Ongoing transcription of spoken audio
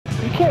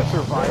can't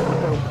survive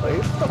without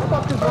plates. What the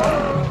fuck is wrong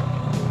with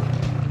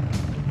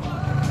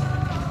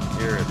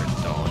you? You're the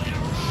dog.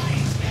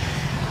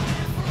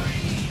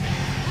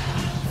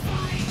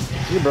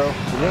 See, bro, you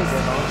ain't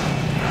getting on.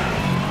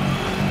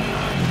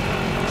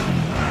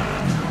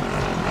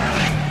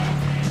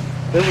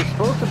 It was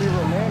supposed to be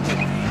romantic.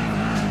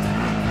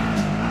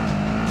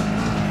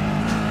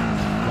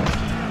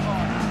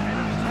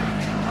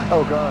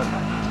 Oh god.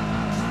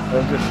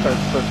 And just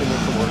starts pushing me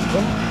towards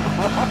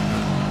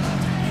them.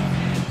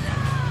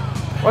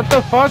 What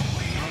the fuck?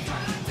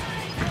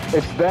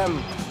 It's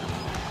them.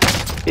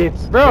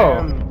 It's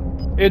Bro,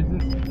 them.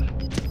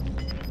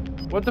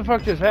 what the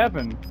fuck just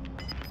happened?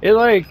 It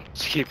like,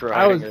 Just keep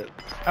riding it.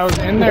 I was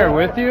in there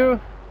with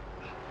you,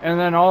 and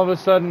then all of a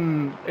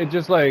sudden, it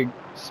just like,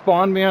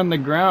 spawned me on the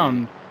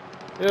ground.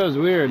 It was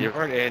weird. You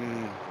weren't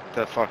in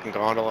the fucking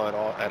gondola at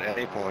all, at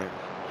any point.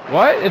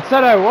 What? It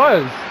said I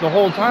was, the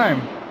whole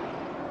time.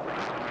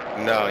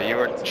 No, you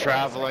were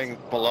traveling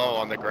below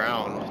on the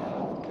ground.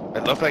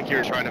 It looked like you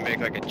were trying to make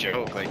like a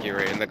joke, like you were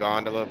in the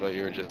gondola, but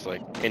you were just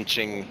like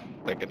inching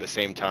like at the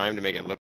same time to make it look